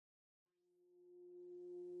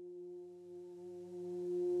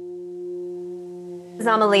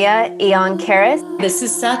Amalia Eon Karis. This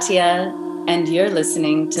is Satya, and you're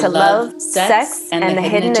listening to Love, Sex, and the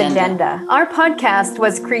Hidden Agenda. Our podcast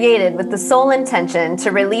was created with the sole intention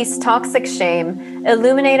to release toxic shame,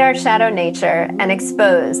 illuminate our shadow nature, and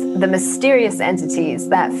expose the mysterious entities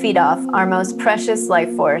that feed off our most precious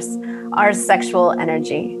life force, our sexual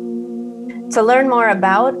energy. To learn more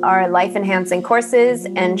about our life-enhancing courses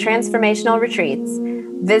and transformational retreats,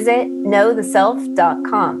 visit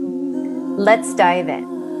knowtheself.com. Let's dive in.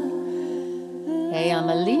 Hey,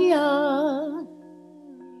 Amalia.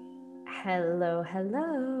 Hello,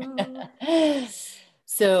 hello.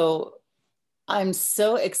 So I'm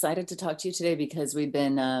so excited to talk to you today because we've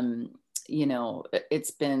been,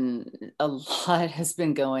 it's been a lot has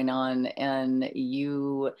been going on, and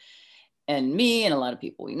you and me and a lot of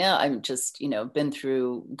people we know, I'm just, going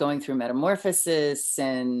through metamorphosis,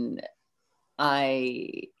 and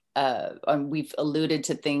we've alluded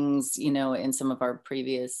to things, in some of our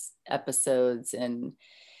previous episodes,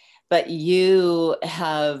 but you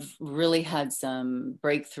have really had some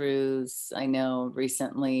breakthroughs, I know,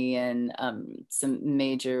 recently, and some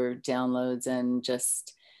major downloads, and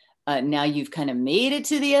just now you've kind of made it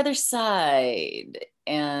to the other side,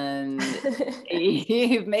 and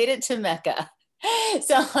you've made it to Mecca.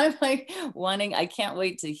 So I'm I can't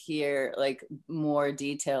wait to hear more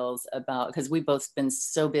details about, because we've both been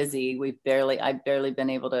so busy. I've barely been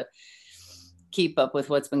able to keep up with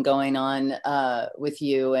what's been going on with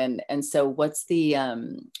you. And so what's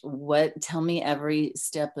tell me every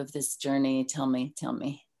step of this journey. Tell me.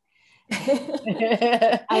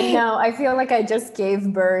 I know, I feel like I just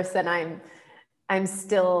gave birth, and I'm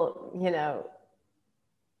still,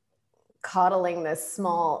 coddling this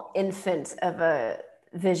small infant of a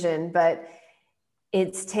vision, but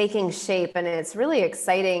it's taking shape, and it's really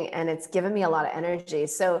exciting, and it's given me a lot of energy.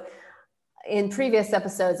 So in previous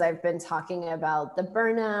episodes, I've been talking about the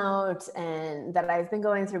burnout and that I've been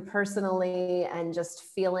going through personally, and just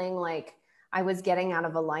feeling like I was getting out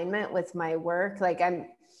of alignment with my work.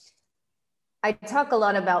 I talk a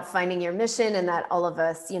lot about finding your mission, and that all of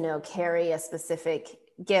us, carry a specific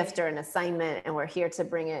gift or an assignment, and we're here to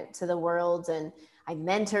bring it to the world. And I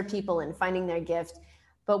mentor people in finding their gift.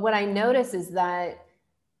 But what I notice is that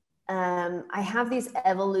I have these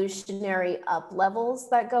evolutionary up levels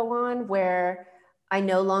that go on, where I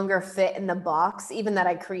no longer fit in the box, even that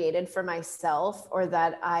I created for myself, or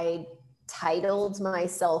that I titled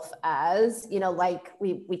myself as, like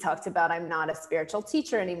we talked about, I'm not a spiritual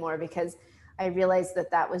teacher anymore, because I realized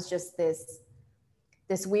that was just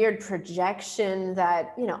this weird projection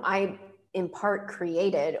that, I in part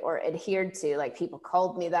created or adhered to. Like, people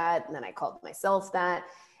called me that, and then I called myself that.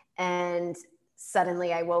 And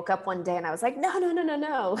suddenly I woke up one day and I was like,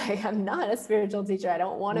 no. Like, I'm not a spiritual teacher. I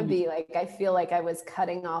don't want to be. I feel like I was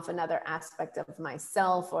cutting off another aspect of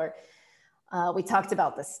myself. Or we talked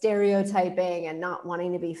about the stereotyping and not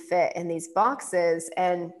wanting to be fit in these boxes.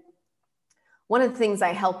 And one of the things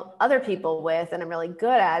I help other people with, and I'm really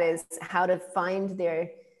good at, is how to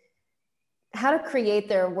create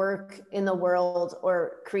their work in the world,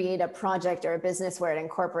 or create a project or a business where it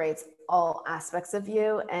incorporates all aspects of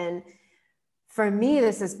you. And for me,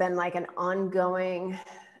 this has been like an ongoing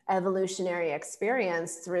evolutionary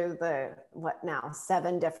experience through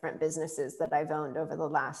 7 different businesses that I've owned over the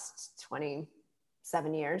last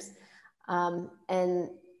 27 years. And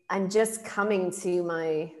I'm just coming to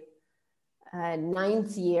my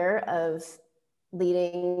 9th year of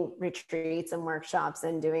leading retreats and workshops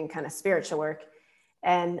and doing kind of spiritual work.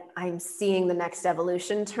 And I'm seeing the next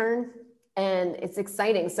evolution turn, and it's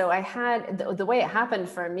exciting. So I had, the way it happened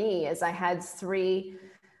for me is I had 3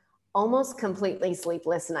 almost completely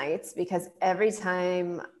sleepless nights, because every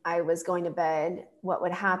time I was going to bed, what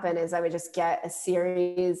would happen is I would just get a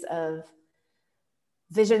series of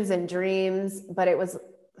visions and dreams, but it was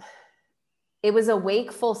a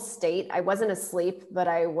wakeful state. I wasn't asleep, but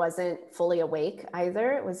I wasn't fully awake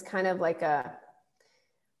either. It was kind of like a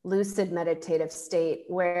lucid meditative state,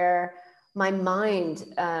 where my mind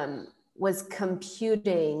was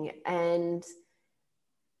computing and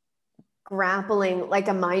grappling like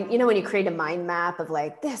a mind, when you create a mind map of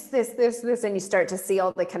like this, and you start to see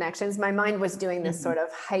all the connections. My mind was doing this sort of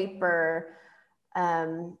hyper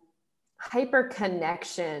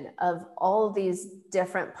connection of all of these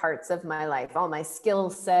different parts of my life, all my skill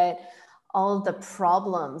set, all the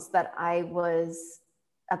problems that I was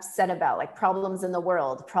upset about, like problems in the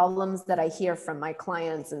world, problems that I hear from my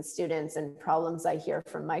clients and students, and problems I hear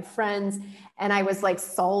from my friends. And I was like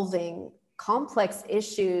solving complex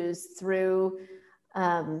issues through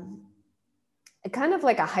kind of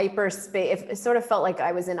like a hyperspace. It sort of felt like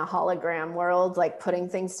I was in a hologram world, like putting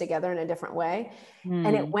things together in a different way.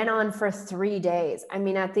 And it went on for 3 days. I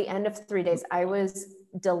mean, at the end of 3 days, I was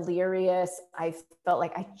delirious. I felt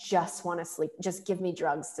like I just want to sleep. Just give me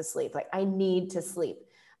drugs to sleep. Like I need to sleep.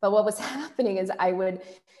 But what was happening is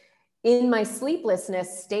in my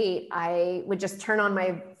sleeplessness state, I would just turn on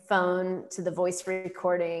my phone to the voice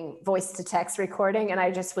to text recording. And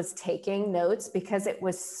I just was taking notes because it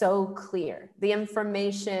was so clear. The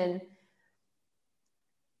information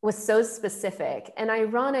was so specific. And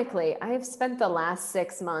ironically, I have spent the last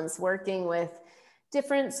 6 months working with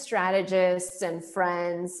different strategists and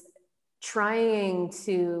friends, trying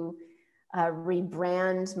to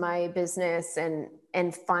rebrand my business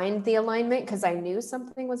and find the alignment, because I knew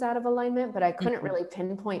something was out of alignment, but I couldn't really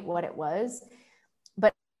pinpoint what it was.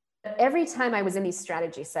 But every time I was in these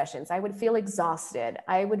strategy sessions, I would feel exhausted.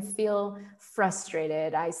 I would feel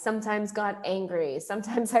frustrated. I sometimes got angry.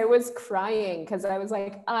 Sometimes I was crying because I was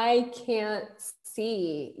like, I can't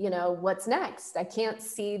see, what's next. I can't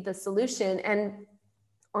see the solution. And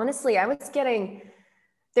honestly,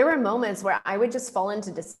 there were moments where I would just fall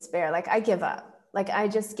into despair. Like I give up. Like I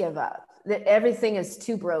just give up. That everything is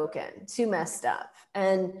too broken, too messed up.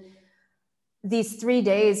 And these 3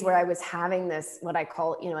 days where I was having this, what I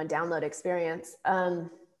call, a download experience,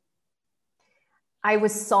 I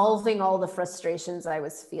was solving all the frustrations I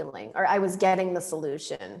was feeling, or I was getting the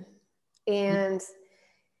solution. And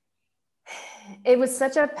it was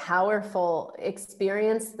such a powerful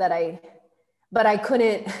experience but I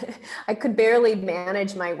could barely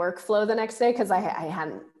manage my workflow the next day because I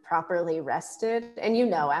hadn't properly rested. And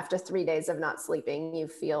after 3 days of not sleeping, you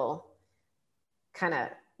feel kind of,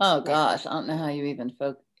 oh gosh, I don't know how you even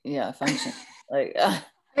function. Like,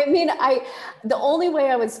 I mean, the only way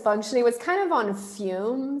I was functioning was kind of on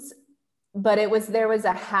fumes, but there was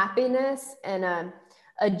a happiness and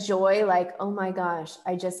a joy, like, oh my gosh,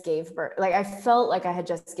 I just gave birth. Like I felt like I had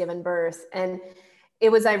just given birth. And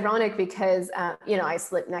it was ironic because, I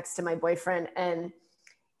slept next to my boyfriend, and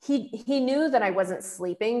he knew that I wasn't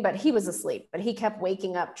sleeping, but he was asleep, but he kept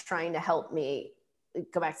waking up trying to help me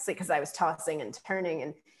go back to sleep because I was tossing and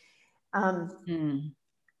turning.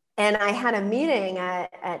 And I had a meeting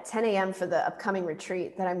at 10 a.m. for the upcoming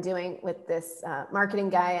retreat that I'm doing with this marketing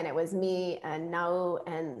guy. And it was me and Nau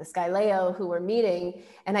and this guy, Leo, who were meeting.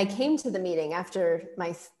 And I came to the meeting after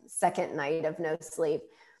my second night of no sleep.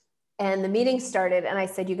 And the meeting started, and I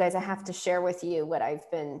said, you guys, I have to share with you what I've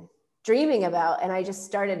been dreaming about. And I just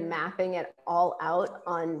started mapping it all out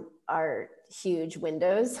on our huge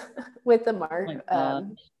windows with a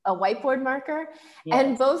whiteboard marker. Yes.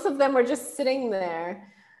 And both of them were just sitting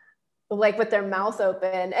there, like with their mouth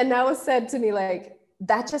open. And Noah said to me, like,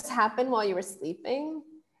 that just happened while you were sleeping.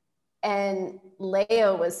 And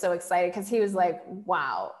Leo was so excited because he was like,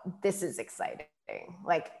 wow, this is exciting.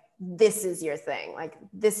 Like, this is your thing. Like,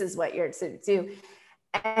 this is what you're to do.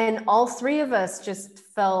 And all three of us just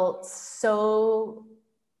felt so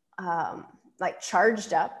like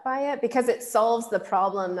charged up by it, because it solves the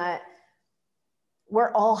problem that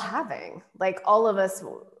we're all having, like all of us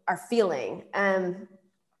are feeling. And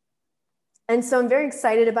so I'm very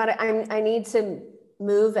excited about it. I need to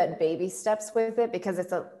move at baby steps with it, because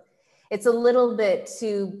it's a little bit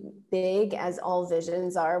too big, as all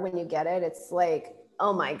visions are when you get it. It's like,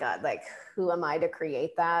 oh my God, like, who am I to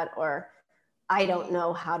create that? Or I don't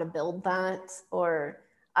know how to build that, or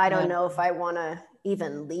I don't know if I want to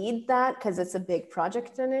even lead that, because it's a big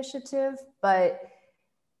project initiative. But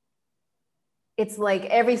it's like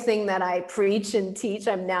everything that I preach and teach,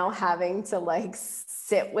 I'm now having to like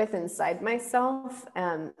sit with inside myself.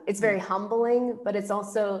 It's very humbling, but it's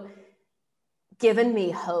also given me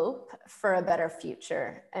hope for a better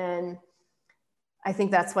future. And I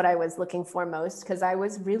think that's what I was looking for most, because I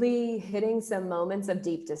was really hitting some moments of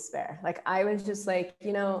deep despair. Like I was just like,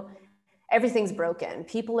 everything's broken.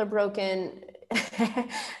 People are broken.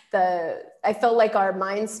 I felt like our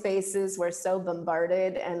mind spaces were so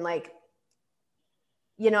bombarded, and like,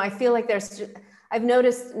 I feel like I've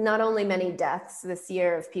noticed not only many deaths this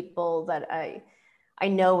year of people that I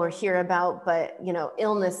know or hear about, but,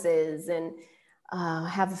 illnesses, and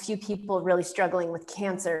have a few people really struggling with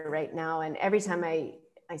cancer right now. And every time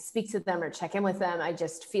I speak to them or check in with them, I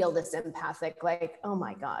just feel this empathic, like, oh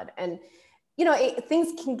my God. And,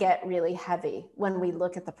 things can get really heavy when we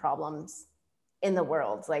look at the problems in the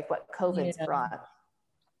world, like what COVID's brought.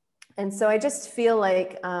 And so I just feel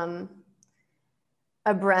like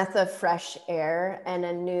a breath of fresh air and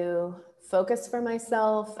a new focus for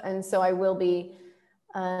myself. And so I will be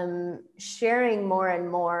sharing more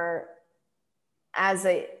and more as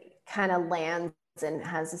it kind of lands and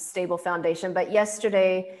has a stable foundation. But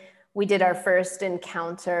yesterday we did our first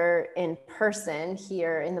encounter in person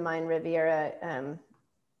here in the Mayan Riviera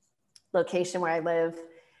location where I live,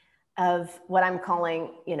 of what I'm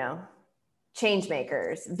calling, change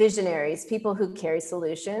makers, visionaries, people who carry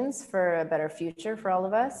solutions for a better future for all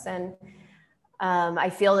of us. And I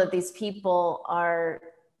feel that these people are,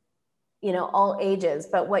 all ages,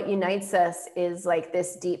 but what unites us is like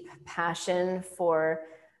this deep passion for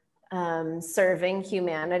serving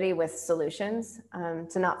humanity with solutions,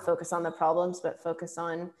 to not focus on the problems, but focus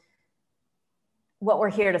on what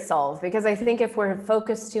we're here to solve. Because I think if we're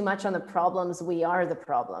focused too much on the problems, we are the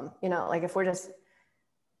problem. Like if we're just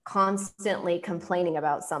constantly complaining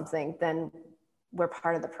about something, then we're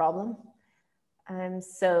part of the problem.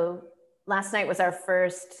 So last night was our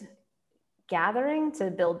first gathering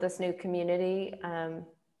to build this new community,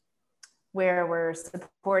 where we're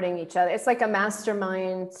supporting each other. It's like a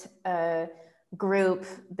mastermind group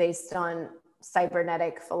based on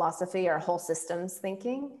cybernetic philosophy or whole systems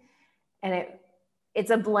thinking. And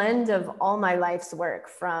it's a blend of all my life's work,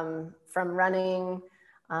 from running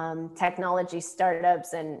technology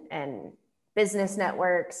startups and business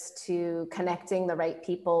networks, to connecting the right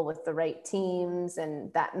people with the right teams,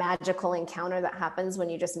 and that magical encounter that happens when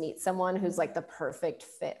you just meet someone who's like the perfect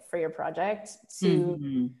fit for your project,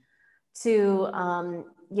 to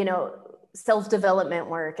self-development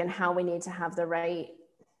work and how we need to have the right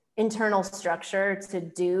internal structure to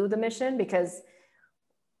do the mission. Because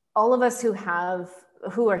all of us who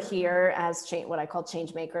are here as what I call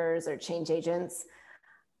change makers or change agents,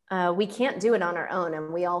 we can't do it on our own,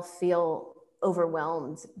 and we all feel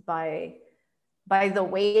overwhelmed by the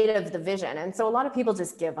weight of the vision. And so a lot of people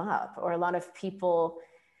just give up, or a lot of people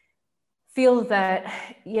feel that,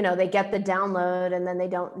 they get the download and then they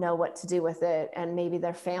don't know what to do with it. And maybe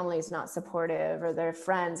their family's not supportive, or their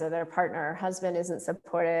friends or their partner or husband isn't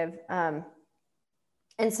supportive. And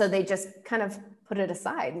so they just kind of put it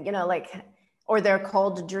aside, or they're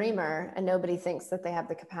called a dreamer and nobody thinks that they have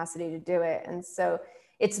the capacity to do it. And so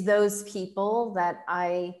it's those people that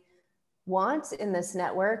I want in this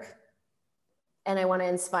network. And I want to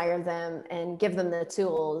inspire them and give them the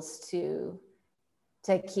tools to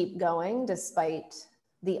keep going despite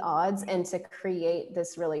the odds, and to create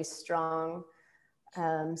this really strong,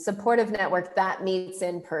 supportive network that meets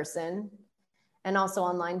in person and also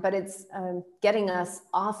online. But it's getting us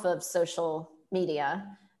off of social media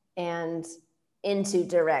and into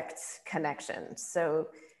direct connection. So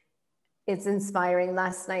it's inspiring.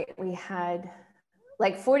 Last night we had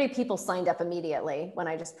like 40 people signed up immediately when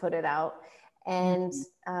I just put it out. And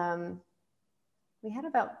we had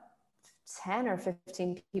about 10 or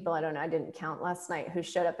 15 people, I don't know, I didn't count last night, who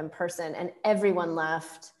showed up in person, and everyone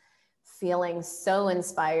left feeling so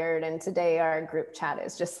inspired. And today our group chat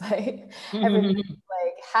is just like, everybody's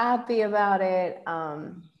like happy about it.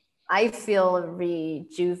 I feel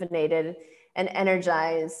rejuvenated and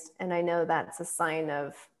energized. And I know that's a sign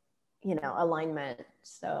of, alignment.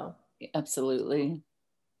 So. Absolutely.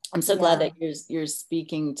 I'm so glad that you're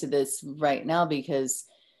speaking to this right now, because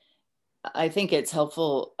I think it's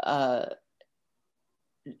helpful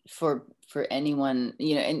for anyone,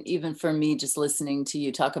 and even for me, just listening to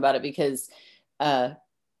you talk about it, because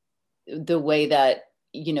the way that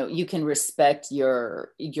you can respect your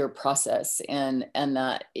process, and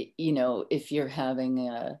that if you're having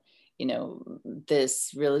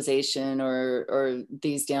this realization or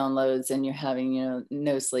these downloads, and you're having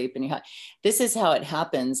no sleep, and this is how it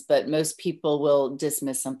happens. But most people will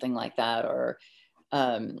dismiss something like that, or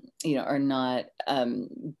or not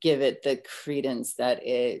give it the credence that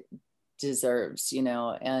it deserves,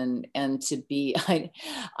 and to be,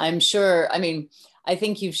 I'm sure, I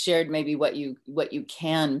think you've shared maybe what you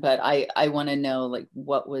can, but I want to know, like,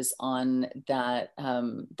 what was on that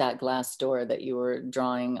that glass door that you were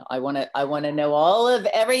drawing. I want to know all of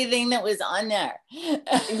everything that was on there.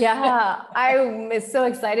 Yeah, I'm so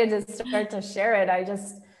excited to start to share it.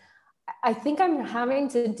 I think I'm having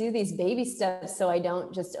to do these baby steps so I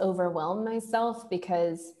don't just overwhelm myself,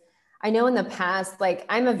 because I know in the past, like,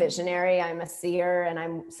 I'm a visionary, I'm a seer, and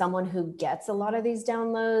I'm someone who gets a lot of these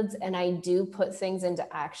downloads, and I do put things into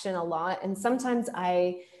action a lot. And sometimes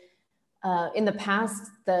in the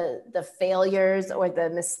past, the failures or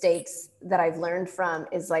the mistakes that I've learned from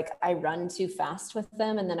is like, I run too fast with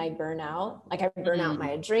them and then I burn out. Like, I burn out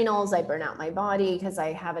my adrenals, I burn out my body, because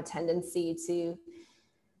I have a tendency to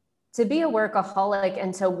be a workaholic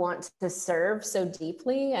and to want to serve so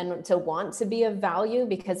deeply and to want to be of value,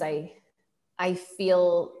 because I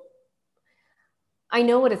feel, I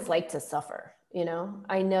know what it's like to suffer,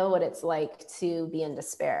 I know what it's like to be in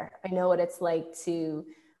despair. I know what it's like to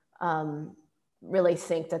really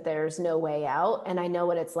think that there's no way out. And I know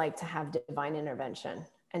what it's like to have divine intervention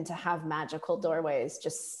and to have magical doorways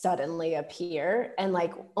just suddenly appear. And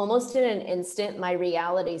like almost in an instant, my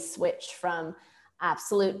reality switched from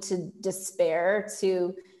absolute to despair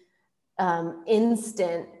to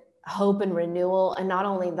instant hope and renewal. And not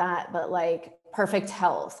only that, but like perfect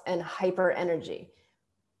health and hyper energy.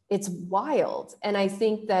 It's wild. And I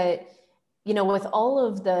think that, you know, with all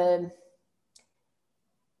of the,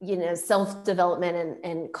 you know, self-development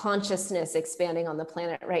and consciousness expanding on the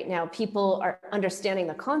planet right now, people are understanding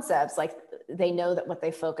the concepts. Like they know that what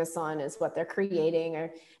they focus on is what they're creating,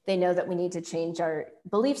 or they know that we need to change our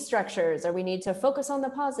belief structures, or we need to focus on the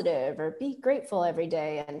positive, or be grateful every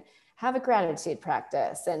day and have a gratitude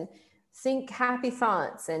practice and think happy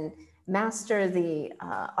thoughts and master the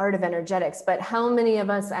art of energetics. But how many of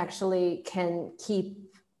us actually can keep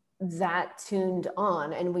that tuned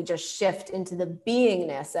on, and we just shift into the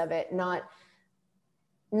beingness of it, not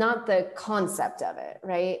the concept of it,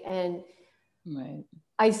 right? And right.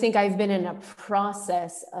 I think I've been in a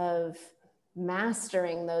process of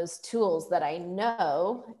mastering those tools that I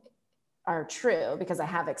know are true because I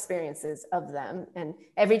have experiences of them. And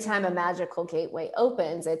every time a magical gateway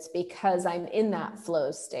opens, it's because I'm in that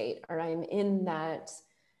flow state, or I'm in that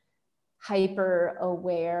hyper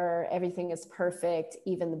aware, everything is perfect,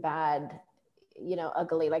 even the bad, you know,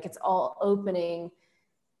 ugly, like it's all opening.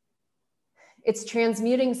 It's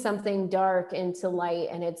transmuting something dark into light,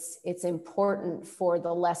 and it's important for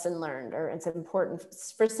the lesson learned, or it's important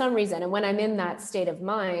for some reason. And when I'm in that state of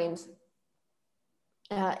mind,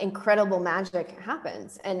 incredible magic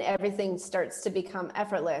happens and everything starts to become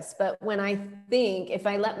effortless. But when I think, if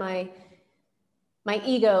I let my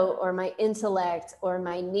ego or my intellect or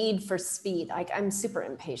my need for speed, like I'm a super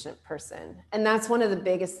impatient person. And that's one of the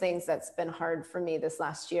biggest things that's been hard for me this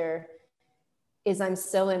last year is I'm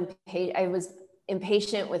so impatient. I was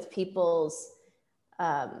impatient with people's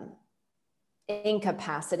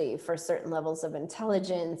incapacity for certain levels of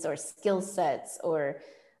intelligence or skill sets, or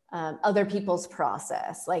other people's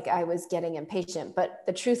process. Like I was getting impatient, but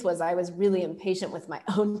the truth was I was really impatient with my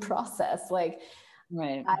own process. Like,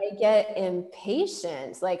 right. I get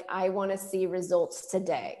impatient. Like I want to see results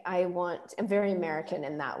today. I'm very American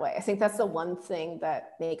in that way. I think that's the one thing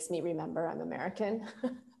that makes me remember I'm American,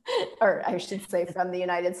 or I should say from the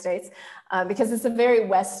United States, because it's a very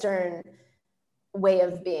Western way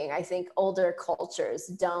of being. I think older cultures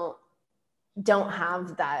don't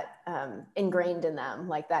have that ingrained in them,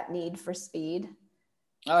 like that need for speed.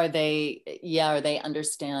 Or they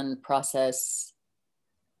understand process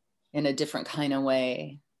in a different kind of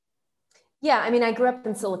way. Yeah, I mean, I grew up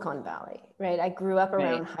in Silicon Valley, right? I grew up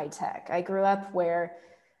around high tech. I grew up where,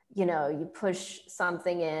 you know, you push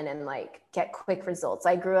something in and like get quick results.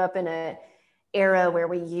 I grew up in an era where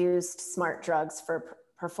we used smart drugs for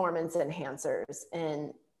performance enhancers,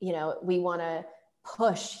 and, you know, we want to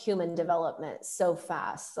push human development so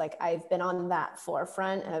fast. Like I've been on that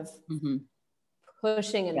forefront of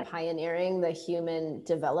pushing and pioneering the human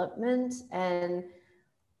development. And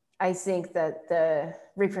I think that the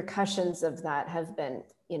repercussions of that have been,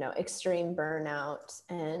 you know, extreme burnout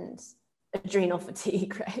and adrenal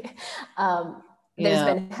fatigue, right? There's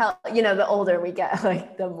been hell, you know, the older we get,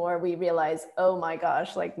 like the more we realize, oh my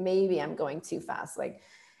gosh, like maybe I'm going too fast. Like,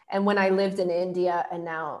 and when I lived in India and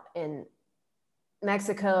now in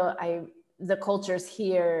Mexico, the cultures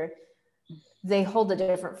here, they hold a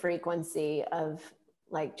different frequency of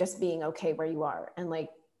like just being okay where you are. And like,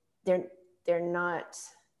 they're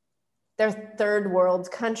third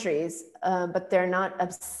world countries, but they're not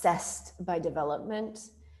obsessed by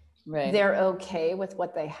development. Right. They're okay with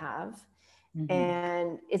what they have.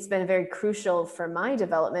 And it's been very crucial for my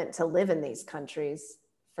development to live in these countries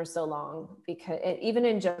for so long, because even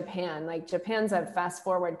in Japan, like Japan's a fast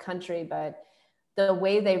forward country, but the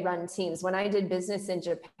way they run teams, when I did business in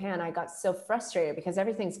Japan, I got so frustrated because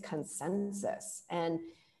everything's consensus. And,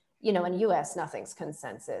 you know, in US, nothing's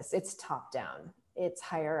consensus. It's top down. It's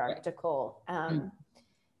hierarchical.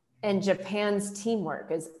 And Japan's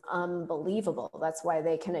teamwork is unbelievable. That's why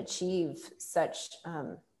they can achieve such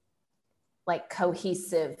like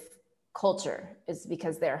cohesive culture, is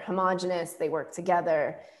because they're homogenous, they work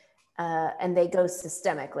together, and they go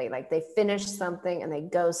systemically. Like they finish something and they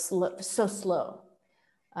go so slow.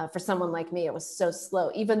 For someone like me, it was so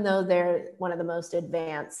slow, even though they're one of the most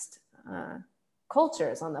advanced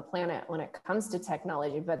cultures on the planet when it comes to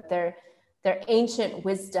technology, but their ancient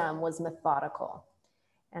wisdom was methodical.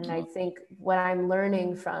 And I think what I'm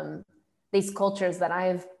learning from these cultures that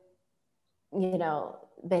I've, you know,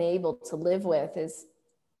 been able to live with is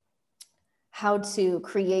how to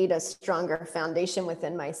create a stronger foundation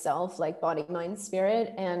within myself, like body, mind,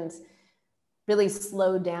 spirit, and really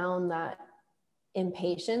slow down that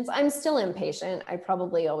impatience. I'm still impatient. I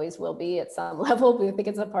probably always will be at some level. I think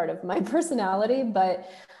it's a part of my personality, but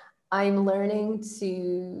I'm learning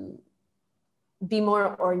to be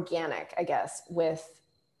more organic, I guess, with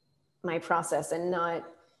my process and not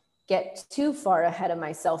get too far ahead of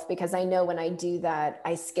myself, because I know when I do that,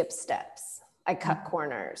 I skip steps. I cut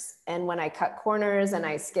corners. And when I cut corners and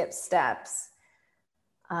I skip steps,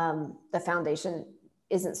 the foundation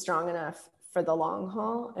isn't strong enough for the long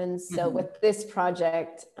haul. And so with this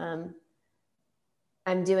project,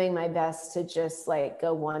 I'm doing my best to just like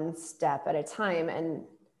go one step at a time. And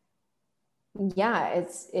yeah,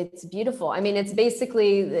 it's beautiful. I mean, it's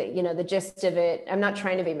basically the gist of it. I'm not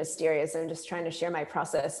trying to be mysterious. I'm just trying to share my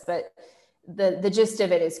process, but the gist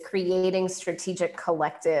of it is creating strategic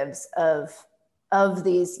collectives of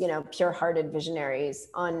these, pure-hearted visionaries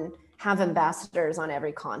have ambassadors on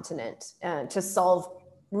every continent to solve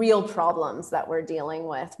real problems that we're dealing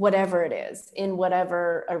with, whatever it is, in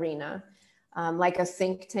whatever arena, like a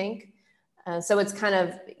think tank. So it's kind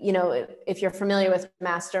of, if you're familiar with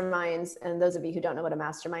masterminds, and those of you who don't know what a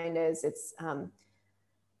mastermind is, it's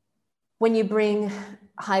when you bring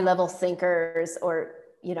high-level thinkers or,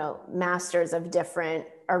 masters of different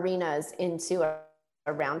arenas into a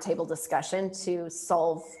roundtable discussion to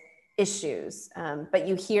solve issues. But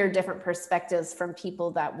you hear different perspectives from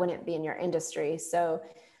people that wouldn't be in your industry. So,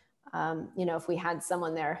 if we had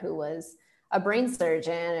someone there who was a brain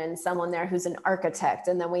surgeon and someone there who's an architect,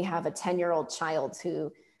 and then we have a 10-year-old child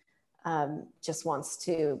who just wants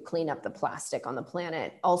to clean up the plastic on the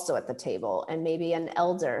planet also at the table, and maybe an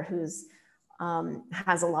elder who's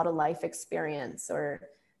has a lot of life experience, or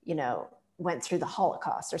went through the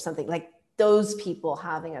Holocaust or something. Like, those people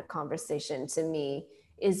having a conversation, to me,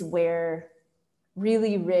 is where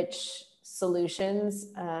really rich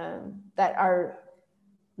solutions that are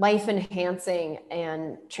life enhancing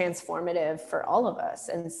and transformative for all of us.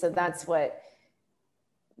 And so that's what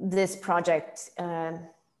this project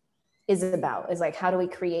is about, is like, how do we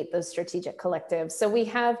create those strategic collectives? So we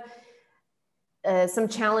have some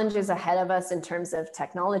challenges ahead of us in terms of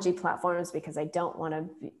technology platforms, because I don't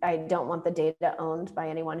want the data owned by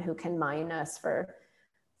anyone who can mine us for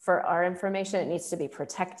our information. It needs to be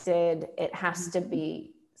protected. It has to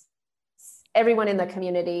be, everyone in the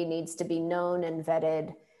community needs to be known and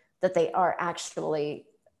vetted that they are actually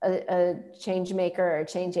a change maker or a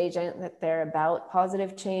change agent, that they're about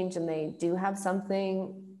positive change and they do have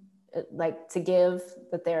something like to give,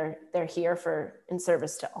 that they're here in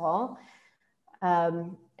service to all.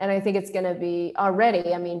 And I think it's going to be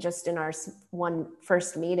already, I mean, just in our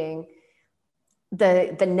first meeting,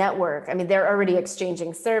 the network, I mean, they're already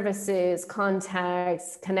exchanging services,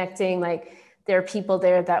 contacts, connecting. Like, there are people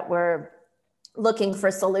there that were looking for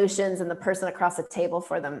solutions, and the person across the table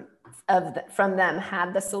from them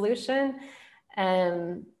had the solution.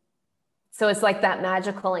 And so it's like that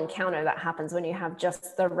magical encounter that happens when you have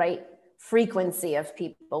just the right frequency of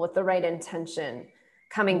people with the right intention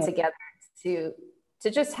coming together to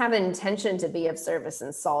just have an intention to be of service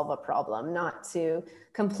and solve a problem, not to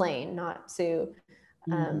complain, not to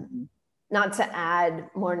add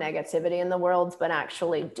more negativity in the world, but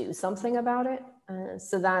actually do something about it.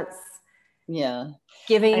 So that's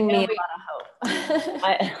giving me a lot of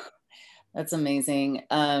hope. That's amazing.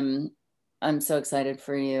 I'm so excited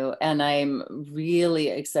for you, and I'm really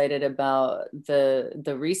excited about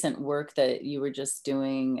the recent work that you were just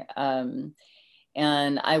doing.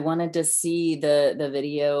 And I wanted to see the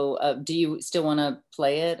video. Do you still want to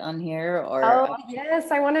play it on here? Or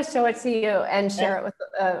yes, I want to show it to you and share it with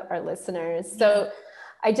our listeners. So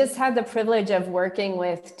I just had the privilege of working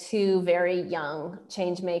with two very young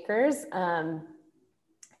change makers, and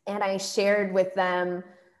I shared with them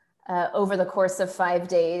over the course of 5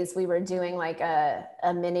 days. We were doing like a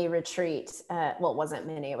mini retreat. Well, it wasn't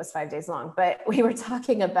mini, it was 5 days long, but we were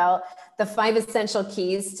talking about the 5 essential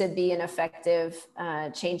keys to be an effective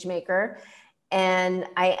change maker. And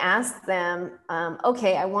I asked them,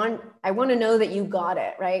 okay, I want to know that you got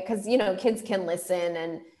it, right? Because, kids can listen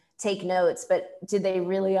and take notes, but did they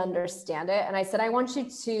really understand it? And I said, I want you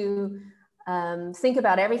to think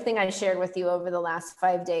about everything I shared with you over the last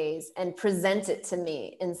 5 days and present it to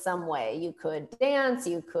me in some way. You could dance,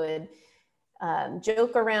 you could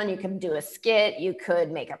joke around, you could do a skit, you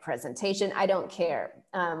could make a presentation. I don't care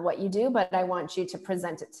what you do, but I want you to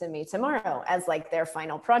present it to me tomorrow as like their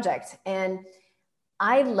final project. And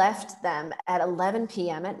I left them at 11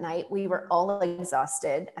 p.m. at night. We were all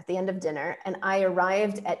exhausted at the end of dinner, and I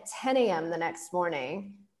arrived at 10 a.m. the next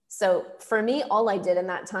morning So for me, all I did in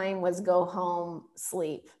that time was go home,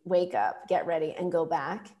 sleep, wake up, get ready, and go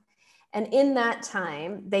back. And in that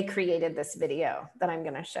time, they created this video that I'm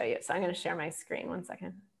going to show you. So I'm going to share my screen. One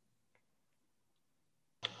second.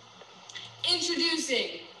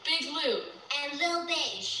 Introducing Big Lou and Lil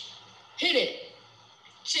Beige. Hit it.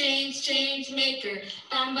 Change maker.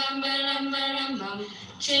 Bum bum ba dum bum.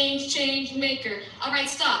 Change maker. All right,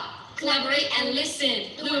 stop. Collaborate and listen.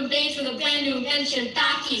 Lou and Beige with a brand new invention.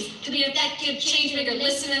 Backies to be an effective change maker.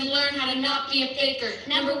 Listen and learn how to not be a faker.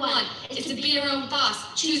 Number 1 is to be your own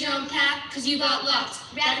boss. Choose your own path because you've got lots.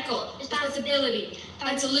 Radical responsibility.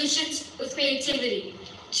 Find solutions with creativity.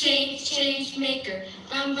 Change maker.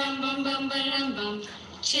 Bum bum bum bum ba dum bum.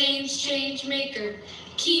 Change maker.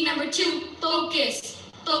 Key number 2, focus.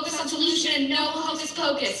 Focus on solution and no hocus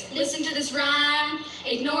pocus. Listen to this rhyme.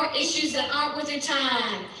 Ignore issues that aren't worth your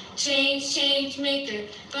time. Change maker.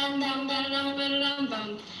 Bum bum ba dum ba dum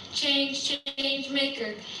bum. Change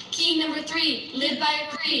maker. Key number 3, live by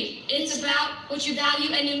a creed. It's about what you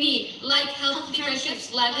value and you need, like healthy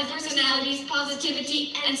friendships, lively personalities,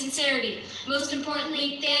 positivity, and sincerity. Most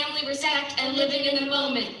importantly, family, respect, and living in the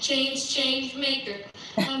moment. Change maker.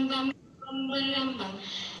 Bum bum bum ba dum bum.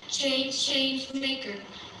 Change maker.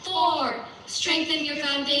 4, strengthen your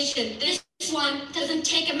foundation. This one doesn't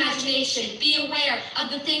take imagination. Be aware of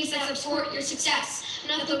the things that support your success,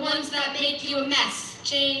 not the ones that make you a mess.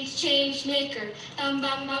 Change maker. Bum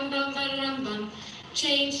bum bum bum ba dum bum.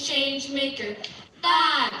 Change maker.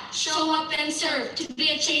 5, show up and serve. To be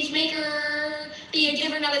a change maker, be a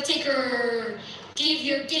giver, not a taker. Give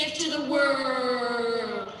your gift to the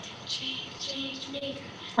world. Change maker.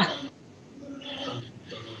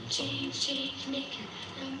 Change maker.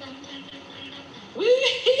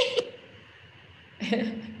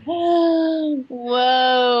 Whoa.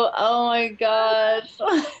 Oh my gosh.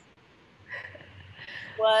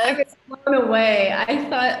 What? I was blown away. I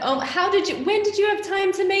thought, oh, when did you have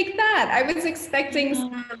time to make that? I was expecting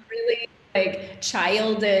some really like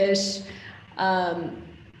childish,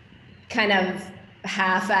 kind of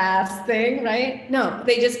half-assed thing, right? No,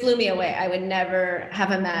 they just blew me away. I would never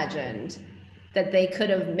have imagined that they could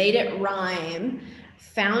have made it rhyme,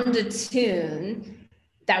 found a tune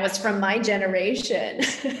that was from my generation.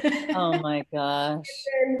 Oh my gosh.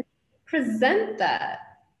 And present that.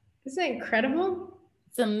 Isn't that incredible?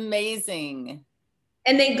 It's amazing.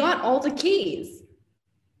 And they got all the keys.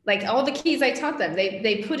 Like all the keys I taught them.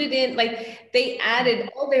 They put it in, like they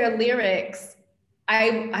added all their lyrics.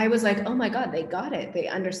 I was like, oh my God, they got it. They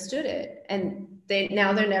understood it. And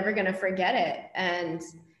now they're never gonna forget it. And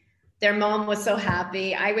their mom was so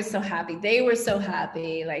happy. I was so happy. They were so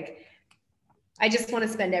happy. Like, I just want to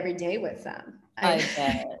spend every day with them.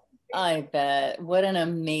 I bet. What an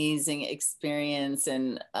amazing experience.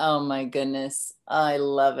 And oh my goodness, I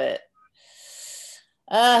love it.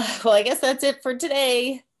 Well, I guess that's it for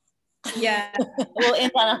today. Yeah. We'll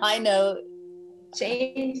end on a high note.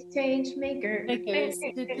 Change maker.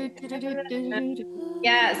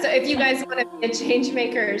 Yeah, so if you guys want to be a change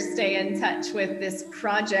maker, stay in touch with this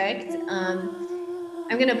project.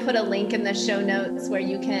 I'm going to put a link in the show notes where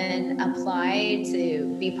you can apply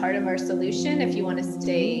to be part of our solution if you want to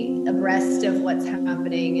stay abreast of what's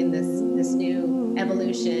happening in this new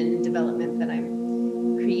evolution development that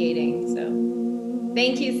I'm creating. So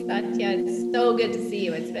thank you, Satya. It's so good to see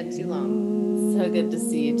you. It's been too long. So good to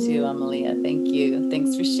see you too, Amalia. Thank you.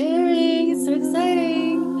 Thanks for sharing. It's so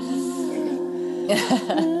exciting.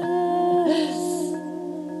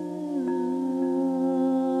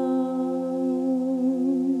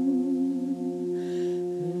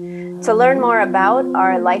 To learn more about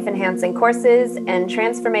our life-enhancing courses and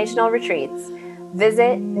transformational retreats,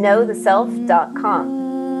 visit knowtheself.com.